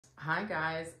Hi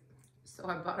guys, so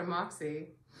I bought a Moxie.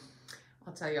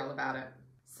 I'll tell you all about it.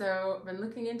 So I've been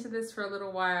looking into this for a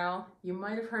little while. You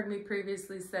might have heard me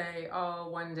previously say, oh,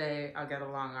 one day I'll get a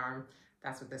long arm.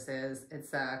 That's what this is.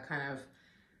 It's a kind of,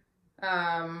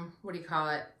 what do you call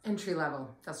it? Entry level,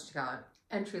 that's what you call it.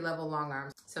 Entry level long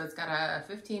arms. So it's got a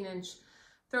 15-inch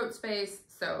throat space,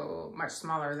 so much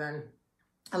smaller than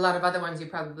a lot of other ones you've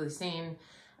probably seen.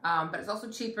 But it's also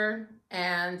cheaper,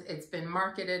 and it's been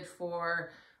marketed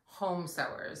for home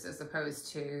sewers as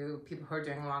opposed to people who are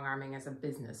doing long arming as a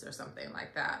business or something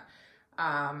like that.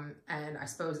 And I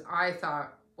suppose I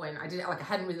thought when I did it, like I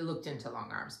hadn't really looked into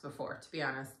long arms before, to be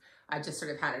honest. I just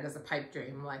sort of had it as a pipe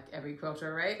dream, like every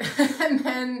quilter, right? And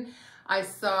then I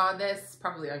saw this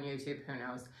probably on YouTube, who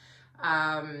knows,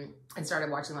 and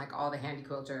started watching like all the Handi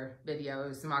Quilter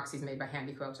videos, Moxie's made by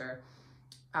Handi Quilter,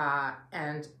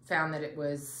 and found that it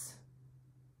was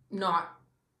not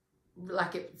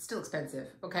like, it's still expensive,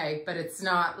 okay, but it's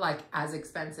not like as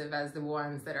expensive as the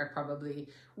ones that are probably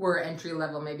were entry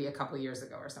level maybe a couple years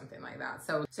ago or something like that.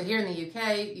 So here in the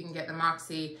UK, you can get the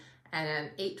Moxie and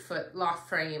an 8-foot loft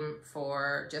frame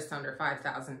for just under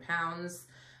 £5,000.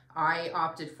 I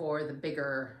opted for the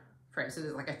bigger frame, so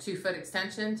there's like a 2-foot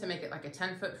extension to make it like a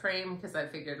 10-foot frame, because I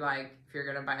figured like if you're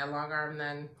gonna buy a long arm,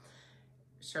 then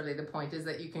surely the point is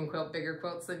that you can quilt bigger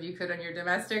quilts than you could on your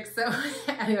domestics. So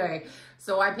anyway,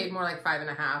 so I paid more like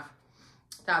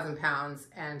 £5,500,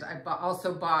 and I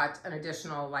also bought an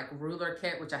additional like ruler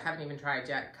kit, which I haven't even tried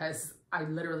yet because I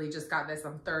literally just got this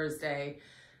on Thursday,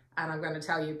 and I'm going to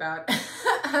tell you about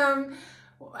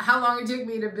how long it took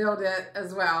me to build it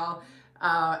as well.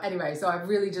 Anyway, so I've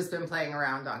really just been playing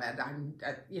around on it. I'm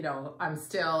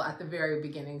still at the very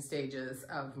beginning stages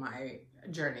of my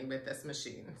journey with this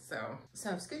machine. So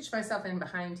I've scooched myself in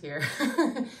behind here.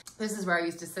 This is where I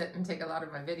used to sit and take a lot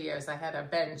of my videos. I had a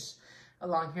bench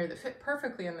along here that fit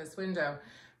perfectly in this window,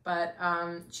 but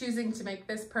choosing to make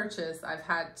this purchase, I've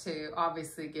had to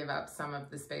obviously give up some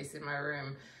of the space in my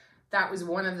room. That was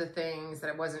one of the things that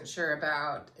I wasn't sure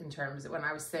about in terms of when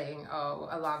I was saying, oh,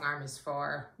 a long arm is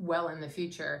for well in the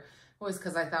future, was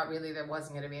because I thought really there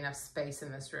wasn't going to be enough space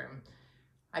in this room.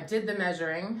 I did the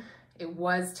measuring. It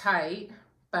was tight,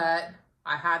 but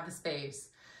I had the space.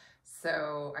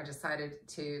 So I decided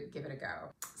to give it a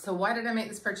go. So why did I make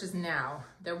this purchase now?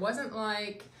 There wasn't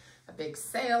like a big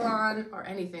sale on or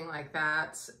anything like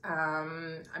that. I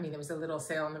mean, there was a little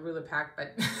sale on the ruler pack,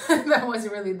 but that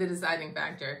wasn't really the deciding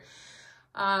factor.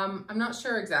 I'm not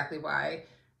sure exactly why.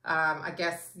 I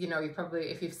guess, you know, you probably,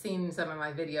 if you've seen some of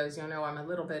my videos, you'll know I'm a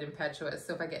little bit impetuous.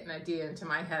 So if I get an idea into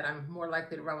my head, I'm more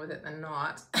likely to run with it than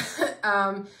not.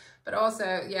 But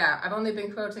also, yeah, I've only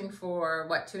been quilting for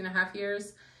what, 2.5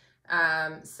 years.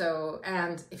 And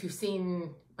if you've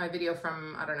seen my video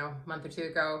from, I don't know, a month or two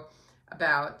ago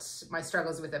about my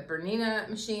struggles with a Bernina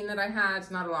machine that I had,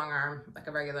 not a long arm, like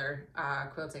a regular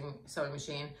quilting sewing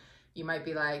machine, you might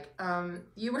be like,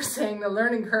 you were saying the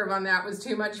learning curve on that was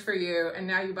too much for you, and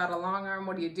now you bought a long arm,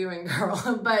 what are you doing,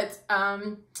 girl? But,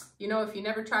 you know, if you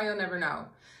never try, you'll never know.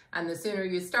 And the sooner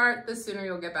you start, the sooner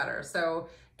you'll get better. So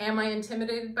am I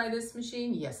intimidated by this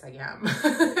machine? Yes, I am.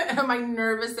 Am I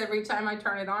nervous every time I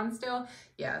turn it on still?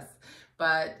 Yes.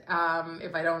 But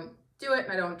if I don't do it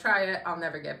and I don't try it, I'll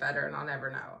never get better and I'll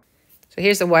never know. So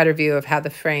here's a wider view of how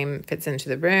the frame fits into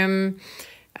the room.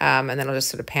 And then I'll just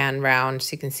sort of pan round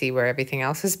so you can see where everything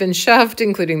else has been shoved,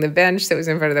 including the bench that was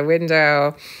in front of the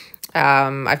window.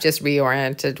 I've just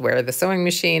reoriented where the sewing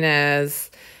machine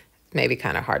is. Maybe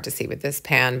kind of hard to see with this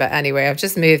pan, but anyway, I've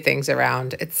just moved things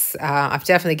around. It's I've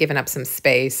definitely given up some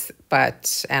space,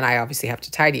 and I obviously have to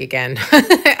tidy again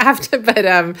after, but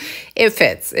it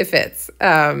fits.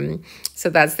 So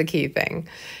that's the key thing.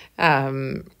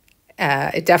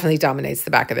 It definitely dominates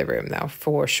the back of the room though,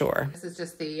 for sure. This is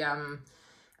just the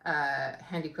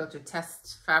Handi Quilter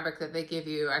test fabric that they give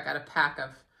you. I got a pack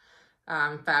of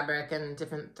fabric and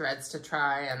different threads to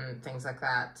try and things like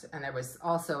that. And there was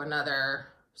also another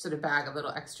sort of bag of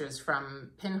little extras from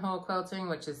Pinhole Quilting,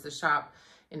 which is the shop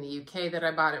in the UK that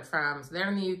I bought it from. So they're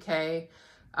in the UK,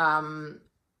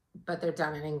 but they're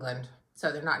down in England. So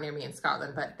they're not near me in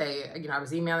Scotland, but they, you know, I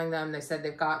was emailing them. They said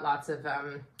they've got lots of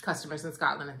customers in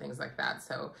Scotland and things like that.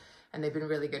 So, and they've been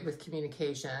really good with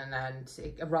communication, and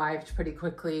it arrived pretty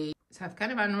quickly. So I've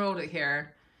kind of unrolled it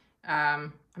here.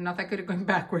 I'm not that good at going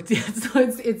backwards yet, so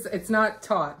it's not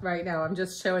taut right now. I'm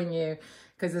just showing you,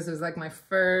 because this was like my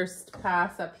first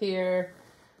pass up here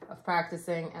of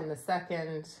practicing, and the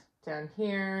second down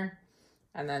here,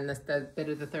 and then the bit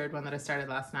of the third one that I started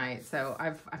last night. So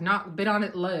I've not been on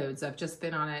it loads. I've just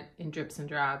been on it in drips and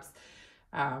drabs.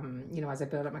 you know, as I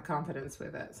build up my confidence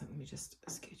with it. So let me just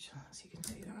scooch so you can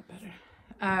see that better.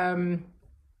 So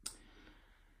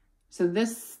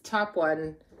this top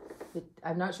one,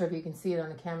 I'm not sure if you can see it on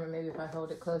the camera, maybe if I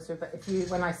hold it closer, but if you,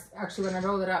 when I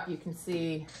roll it up, you can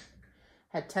see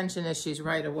had tension issues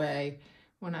right away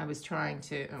when I was trying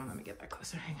to, oh, let me get that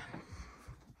closer, hang on.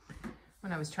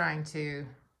 When I was trying to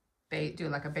do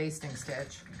like a basting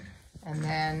stitch, and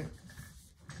then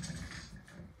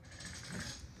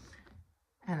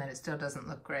it still doesn't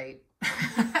look great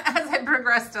as I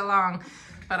progressed along,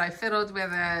 but I fiddled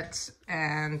with it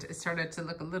and it started to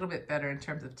look a little bit better in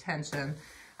terms of tension.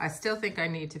 I still think I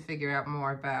need to figure out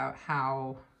more about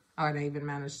how, oh, and I even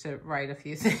managed to write a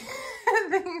few things.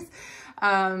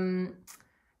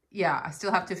 Yeah, I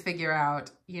still have to figure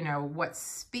out, you know, what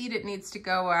speed it needs to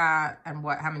go at and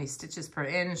how many stitches per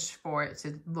inch for it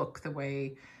to look the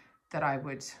way that I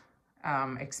would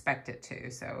expect it to.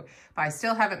 So, but I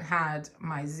still haven't had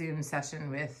my Zoom session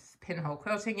with Pinhole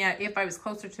Quilting yet. If I was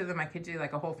closer to them, I could do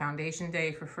like a whole foundation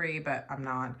day for free, but I'm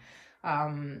not.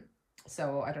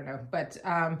 So I don't know, but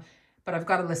I've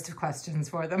got a list of questions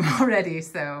for them already.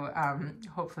 So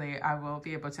hopefully I will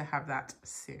be able to have that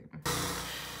soon.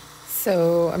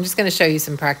 So I'm just going to show you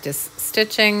some practice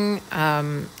stitching.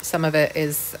 Some of it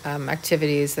is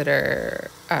activities that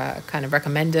are kind of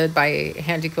recommended by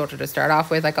Handi Quilter to start off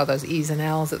with, like all those E's and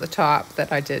L's at the top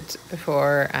that I did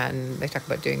before, and they talk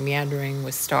about doing meandering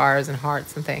with stars and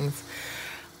hearts and things.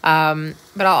 But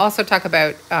I'll also talk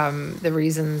about the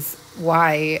reasons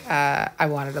why I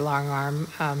wanted a long arm,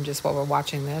 just while we're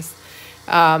watching this.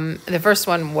 The first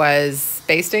one was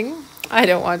basting. I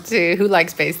don't want to, who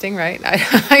likes basting, right?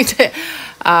 I did.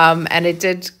 And it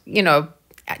did, you know,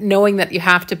 knowing that you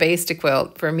have to baste a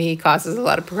quilt for me causes a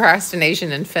lot of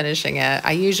procrastination in finishing it.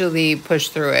 I usually push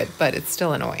through it, but it's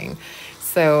still annoying.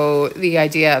 So the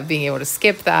idea of being able to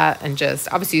skip that and just,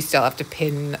 obviously you still have to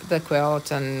pin the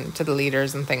quilt and to the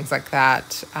leaders and things like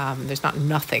that. There's not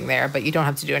nothing there, but you don't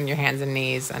have to do it on your hands and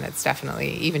knees. And it's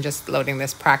definitely, even just loading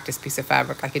this practice piece of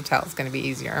fabric, I could tell it's going to be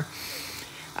easier.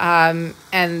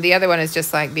 And the other one is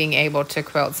just like being able to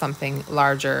quilt something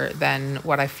larger than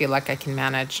what I feel like I can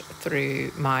manage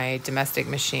through my domestic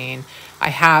machine. I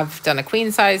have done a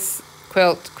queen size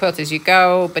quilt as you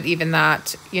go, but even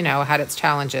that, you know, had its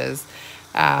challenges.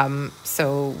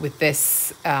 So with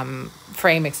this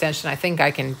frame extension, I think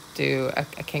I can do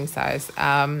a king size,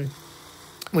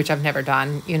 which I've never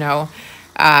done, you know.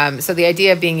 So the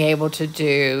idea of being able to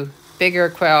do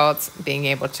bigger quilts, being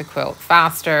able to quilt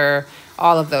faster,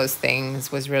 all of those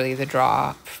things was really the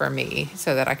draw for me,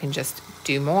 so that I can just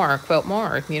do more, quilt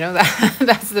more, you know,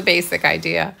 that's the basic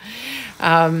idea.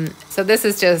 So this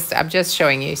is just, I'm just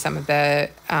showing you some of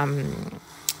the,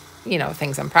 you know,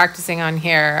 things I'm practicing on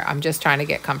here. I'm just trying to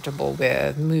get comfortable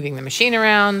with moving the machine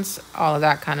around, all of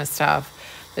that kind of stuff.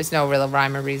 There's no real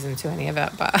rhyme or reason to any of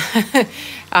it, but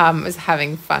I was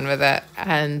having fun with it.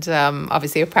 And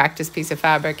obviously a practice piece of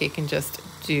fabric, you can just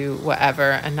do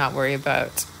whatever and not worry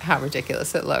about how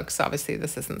ridiculous it looks. Obviously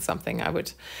this isn't something I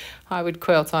would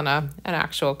quilt on an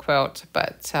actual quilt,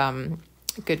 but a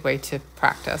good way to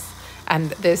practice.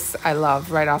 And this I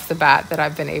love right off the bat, that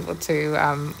I've been able to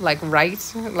like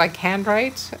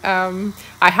handwrite. I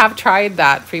have tried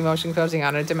that free motion quilting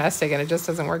on a domestic and it just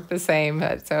doesn't work the same.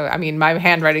 But, so, I mean, my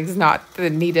handwriting is not the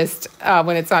neatest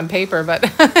when it's on paper, but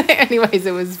anyways,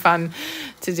 it was fun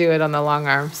to do it on the long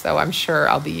arm. So I'm sure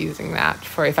I'll be using that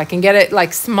for, if I can get it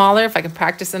like smaller, if I can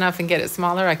practice enough and get it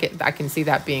smaller, I can see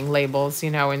that being labels,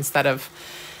 you know, instead of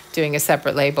doing a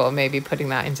separate label, maybe putting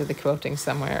that into the quilting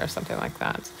somewhere or something like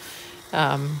that.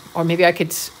 Or maybe I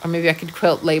could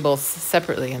quilt labels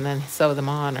separately and then sew them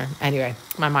on, or anyway,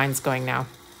 my mind's going now.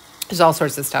 There's all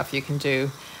sorts of stuff you can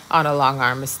do on a long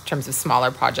arm in terms of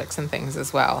smaller projects and things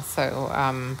as well. So,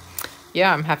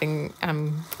 yeah,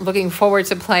 I'm looking forward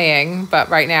to playing, but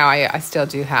right now I still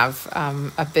do have,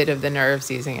 a bit of the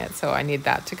nerves using it. So I need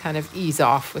that to kind of ease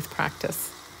off with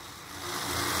practice.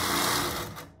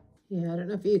 Yeah, I don't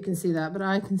know if you can see that, but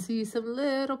I can see some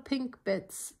little pink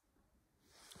bits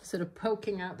sort of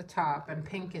poking out the top, and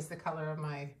pink is the color of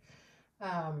my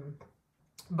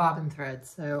bobbin thread.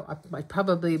 So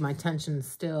my tension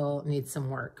still needs some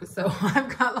work. So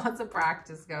I've got lots of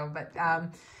practice going, but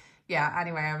yeah,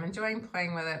 anyway, I'm enjoying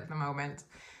playing with it at the moment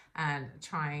and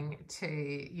trying to,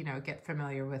 you know, get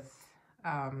familiar with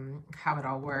how it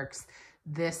all works.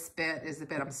 This bit is the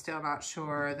bit I'm still not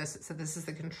sure. So this is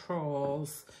the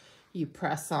controls. You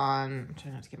press on, I'm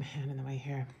trying not to get my hand in the way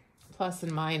here, plus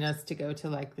and minus to go to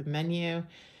like the menu.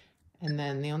 And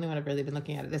then the only one I've really been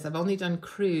looking at is I've only done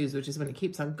cruise, which is when it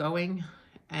keeps on going.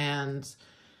 And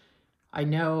I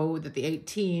know that the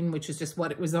 18, which is just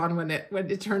what it was on when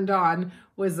it turned on,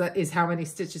 is how many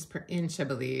stitches per inch, I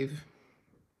believe.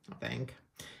 I think.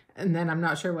 And then I'm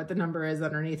not sure what the number is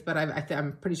underneath, but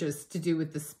I'm pretty sure it's to do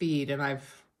with the speed, and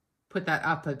I've put that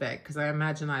up a bit because I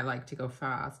imagine I like to go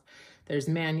fast. There's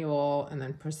manual and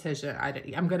then precision.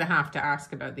 I'm going to have to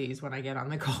ask about these when I get on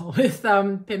the call with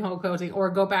Pinhole Quilting, or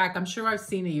go back. I'm sure I've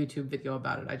seen a YouTube video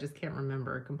about it. I just can't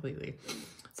remember completely.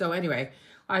 So anyway,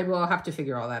 I will have to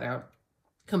figure all that out.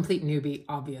 Complete newbie,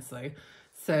 obviously.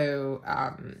 So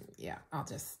yeah,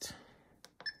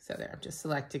 so there, I'm just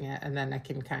selecting it, and then I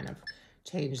can kind of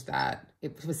change that.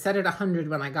 It was set at 100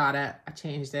 when I got it. I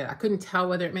changed it. I couldn't tell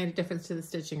whether it made a difference to the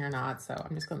stitching or not, so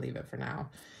I'm just going to leave it for now.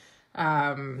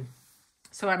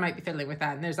 So I might be fiddling with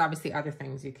that. And there's obviously other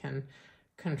things you can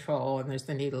control, and there's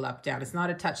the needle up, down. It's not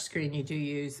a touch screen. You do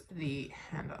use the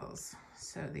handles.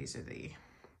 So these are the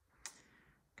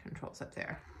controls up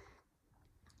there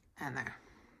and there.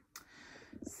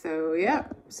 So yeah,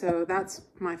 so that's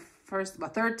my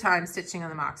third time stitching on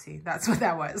the Moxie. That's what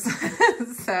that was.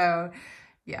 So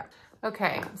yeah.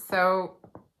 Okay, so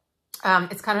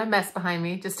it's kind of a mess behind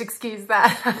me. Just excuse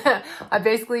that. I've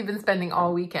basically been spending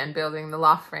all weekend building the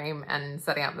loft frame and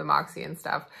setting up the Moxie and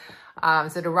stuff.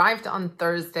 So it arrived on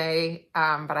Thursday,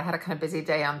 but I had a kind of busy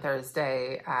day on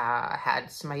Thursday. I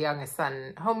had my youngest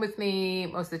son home with me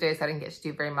most of the days. I didn't get to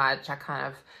do very much. I kind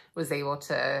of was able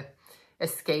to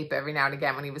escape every now and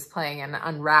again when he was playing and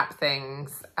unwrap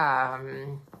things.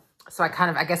 So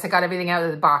I guess I got everything out of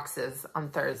the boxes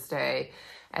on Thursday.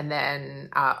 And then,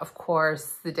 of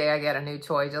course, the day I get a new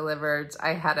toy delivered,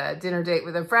 I had a dinner date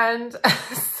with a friend.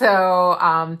 So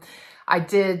I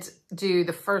did do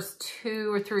the first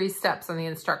 2 or 3 steps on the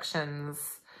instructions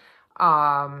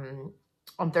on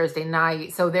Thursday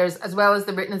night. So there's, as well as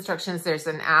the written instructions, there's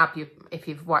an app. If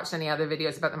you've watched any other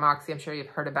videos about the Moxie, I'm sure you've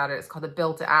heard about it. It's called the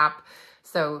Build app.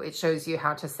 So it shows you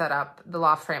how to set up the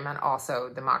loft frame and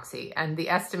also the Moxie. And the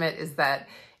estimate is that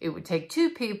it would take 2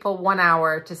 people 1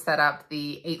 hour to set up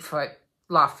the 8-foot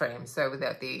loft frame. So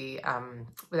without the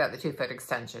 2-foot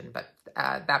extension, but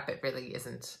that bit really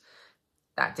isn't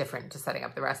that different to setting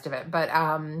up the rest of it. But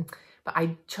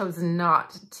I chose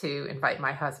not to invite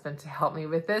my husband to help me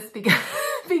with this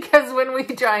because when we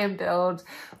try and build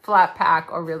flat pack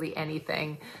or really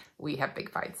anything, we have big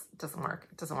fights. It doesn't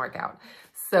work out.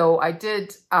 So I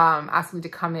did ask him to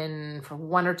come in for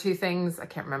 1 or 2 things. I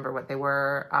can't remember what they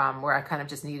were, where I kind of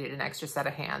just needed an extra set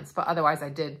of hands. But otherwise, I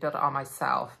did build it all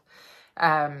myself. So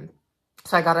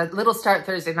I got a little start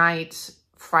Thursday night.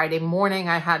 Friday morning,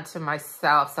 I had to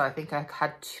myself. So I think I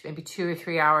had maybe 2 or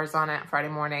 3 hours on it Friday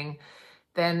morning.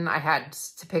 Then I had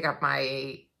to pick up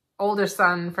my older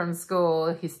son from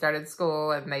school. He started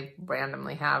school, and they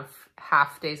randomly have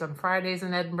half days on Fridays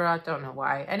in Edinburgh. I don't know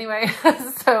why. Anyway,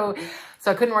 so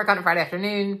I couldn't work on it Friday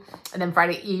afternoon. And then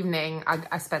Friday evening,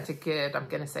 I spent a good, I'm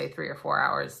going to say 3 or 4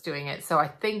 hours doing it. So I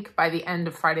think by the end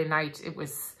of Friday night,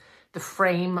 the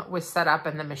frame was set up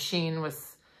and the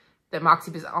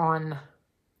Moxie was on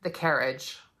the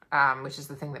carriage, which is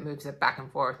the thing that moves it back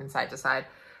and forth and side to side.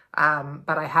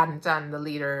 But I hadn't done the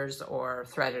leaders or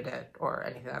threaded it or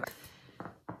anything like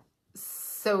that.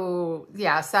 So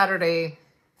yeah, Saturday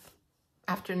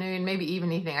afternoon, maybe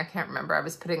even evening, I can't remember. I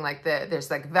was putting there's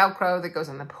Velcro that goes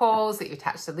on the poles that you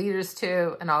attach the leaders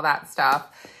to and all that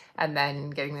stuff. And then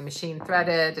getting the machine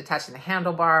threaded, attaching the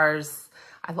handlebars.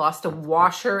 I lost a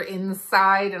washer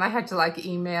inside, and I had to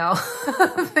email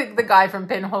the guy from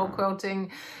Pinhole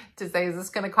Quilting to say, is this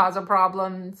going to cause a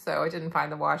problem? So I didn't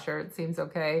find the washer. It seems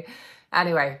okay.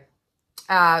 Anyway,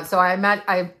 so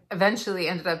I eventually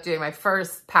ended up doing my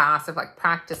first pass of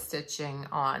practice stitching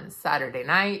on Saturday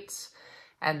night.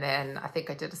 And then I think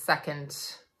I did a second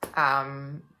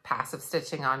pass of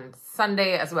stitching on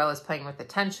Sunday, as well as playing with the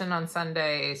tension on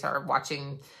Sunday. So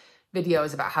watching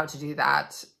videos about how to do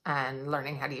that and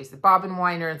learning how to use the bobbin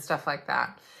winder and stuff like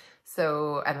that.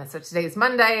 So today's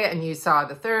Monday, and you saw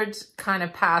the third kind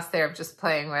of pass there of just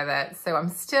playing with it. So I'm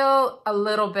still a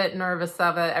little bit nervous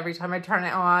of it every time I turn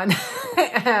it on.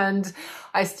 And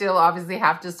I still obviously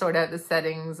have to sort out the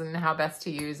settings and how best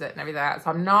to use it and everything like that. So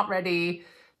I'm not ready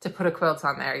to put a quilt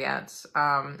on there yet.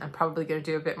 I'm probably going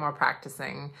to do a bit more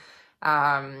practicing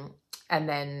and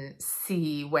then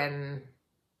see when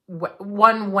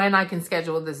I can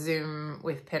schedule the Zoom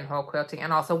with Pinhole Quilting,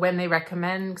 and also when they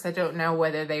recommend, because I don't know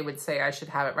whether they would say I should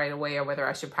have it right away or whether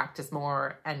I should practice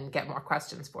more and get more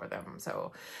questions for them.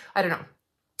 So I don't know.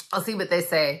 I'll see what they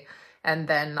say. And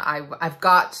then I've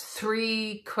got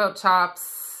 3 quilt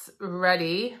tops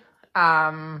ready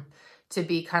to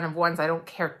be kind of ones I don't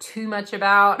care too much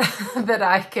about that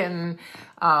I can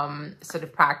sort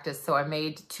of practice. So I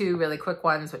made 2 really quick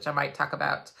ones, which I might talk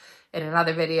about in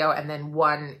another video, and then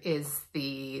one is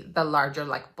the larger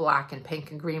black and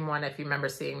pink and green one, if you remember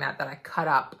seeing that I cut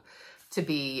up to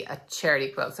be a charity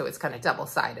quilt. So it's kind of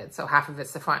double-sided. So half of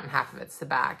it's the front and half of it's the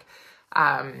back.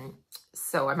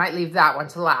 So I might leave that one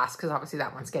to last because obviously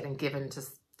that one's getting given to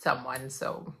someone.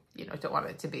 So, you know, don't want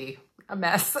it to be a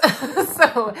mess.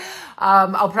 So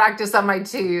I'll practice on my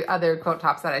 2 other quilt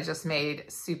tops that I just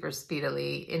made super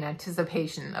speedily in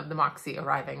anticipation of the Moxie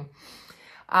arriving.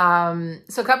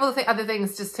 So a couple of other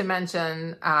things just to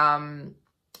mention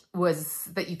was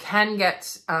that you can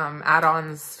get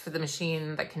add-ons for the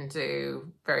machine that can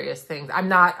do various things. I'm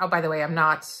not, oh, by the way, I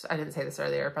didn't say this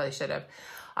earlier, I probably should have.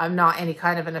 I'm not any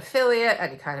kind of an affiliate,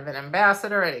 any kind of an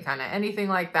ambassador, any kind of anything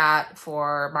like that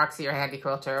for Moxie or Handi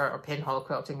Quilter or Pinhole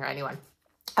Quilting or anyone.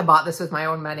 I bought this with my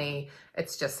own money.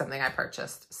 It's just something I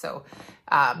purchased. So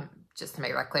just to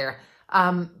make that clear.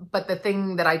 But the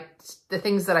things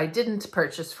that I didn't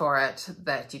purchase for it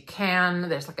that you can,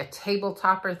 there's like a table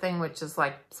topper thing, which is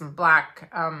like some black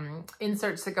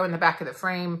inserts that go in the back of the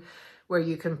frame where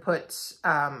you can put,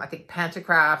 I think,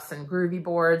 pantographs and groovy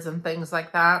boards and things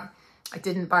like that. I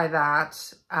didn't buy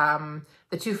that.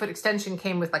 The 2-foot extension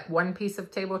came with like 1 piece of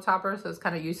table topper, so it's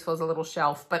kind of useful as a little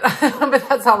shelf, but, but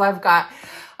that's all I've got.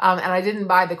 And I didn't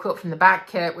buy the quilt from the back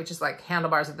kit, which is like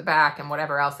handlebars at the back and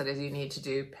whatever else it is you need to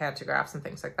do pantographs and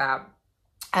things like that.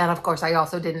 And of course, I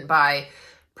also didn't buy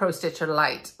Pro Stitcher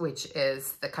Lite, which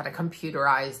is the kind of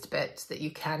computerized bit that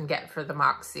you can get for the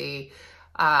Moxie.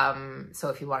 So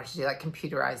if you wanted to do like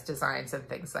computerized designs and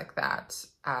things like that,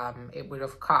 it would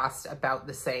have cost about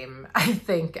the same, I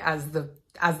think, as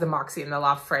the Moxie and the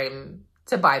loft frame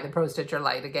to buy the Pro Stitcher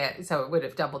Lite again. So it would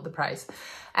have doubled the price.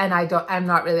 And I'm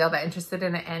not really all that interested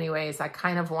in it anyways. I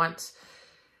kind of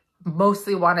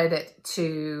mostly wanted it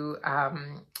to,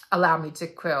 allow me to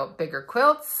quilt bigger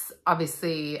quilts.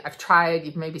 Obviously, I've tried,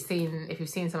 you've maybe seen, if you've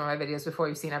seen some of my videos before,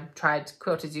 you've seen I've tried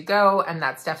Quilt As You Go, and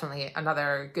that's definitely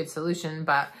another good solution,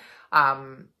 but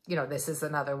you know, this is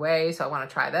another way, so I want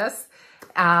to try this.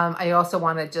 I also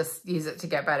want to just use it to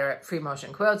get better at free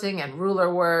motion quilting and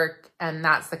ruler work, and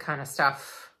that's the kind of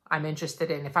stuff I'm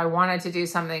interested in. If I wanted to do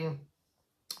something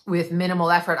with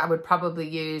minimal effort, I would probably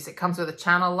use, it comes with a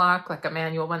channel lock, like a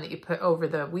manual one that you put over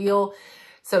the wheel.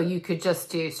 So you could just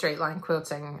do straight line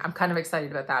quilting. I'm kind of excited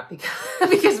about that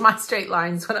because my straight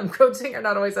lines when I'm quilting are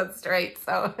not always that straight.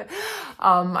 So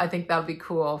I think that'll be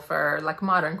cool for like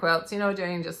modern quilts, you know,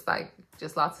 doing just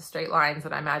lots of straight lines,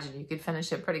 and I imagine you could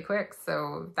finish it pretty quick.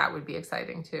 So that would be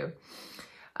exciting too.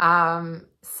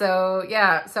 So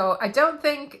yeah, so I don't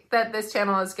think that this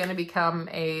channel is going to become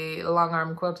a long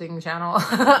arm quilting channel.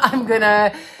 I'm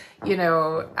gonna, you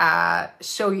know,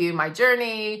 show you my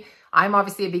journey. I'm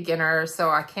obviously a beginner, so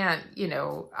I can't, you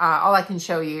know, all I can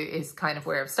show you is kind of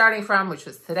where I'm starting from, which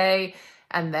was today.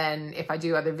 And then if I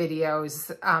do other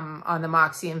videos on the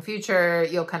Moxie in future,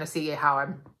 you'll kind of see how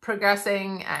I'm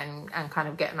progressing and kind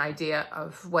of get an idea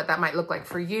of what that might look like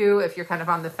for you. If you're kind of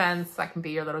on the fence, I can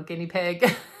be your little guinea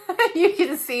pig. You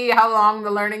can see how long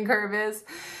the learning curve is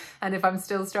and if I'm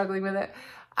still struggling with it.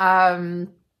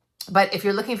 But if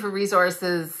you're looking for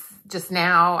resources just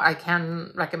now, I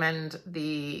can recommend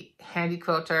the Handi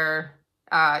Quilter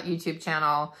YouTube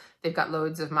channel. They've got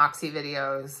loads of Moxie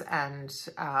videos and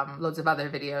loads of other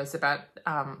videos about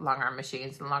long arm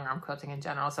machines and long arm quilting in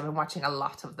general. So I've been watching a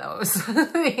lot of those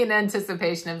in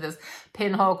anticipation of this.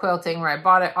 Pinhole Quilting, where I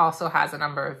bought it, also has a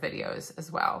number of videos as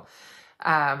well.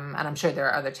 And I'm sure there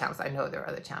are other channels. I know there are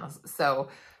other channels. So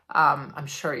I'm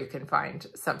sure you can find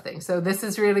something. So this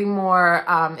is really more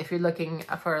if you're looking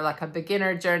for like a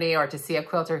beginner journey or to see a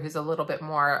quilter who's a little bit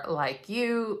more like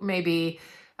you, maybe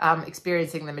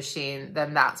experiencing the machine,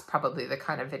 then that's probably the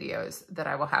kind of videos that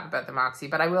I will have about the Moxie.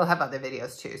 But I will have other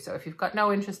videos too. So if you've got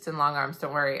no interest in long arms,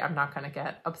 don't worry. I'm not going to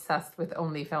get obsessed with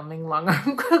only filming long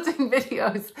arm quilting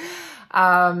videos.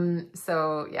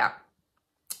 So yeah.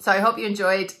 So I hope you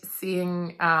enjoyed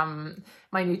seeing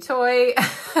my new toy.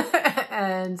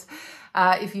 And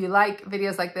if you like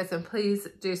videos like this, then please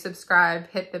do subscribe,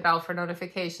 hit the bell for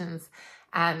notifications,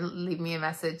 and leave me a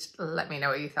message. Let me know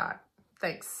what you thought.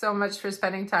 Thanks so much for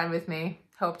spending time with me.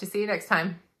 Hope to see you next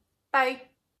time. Bye.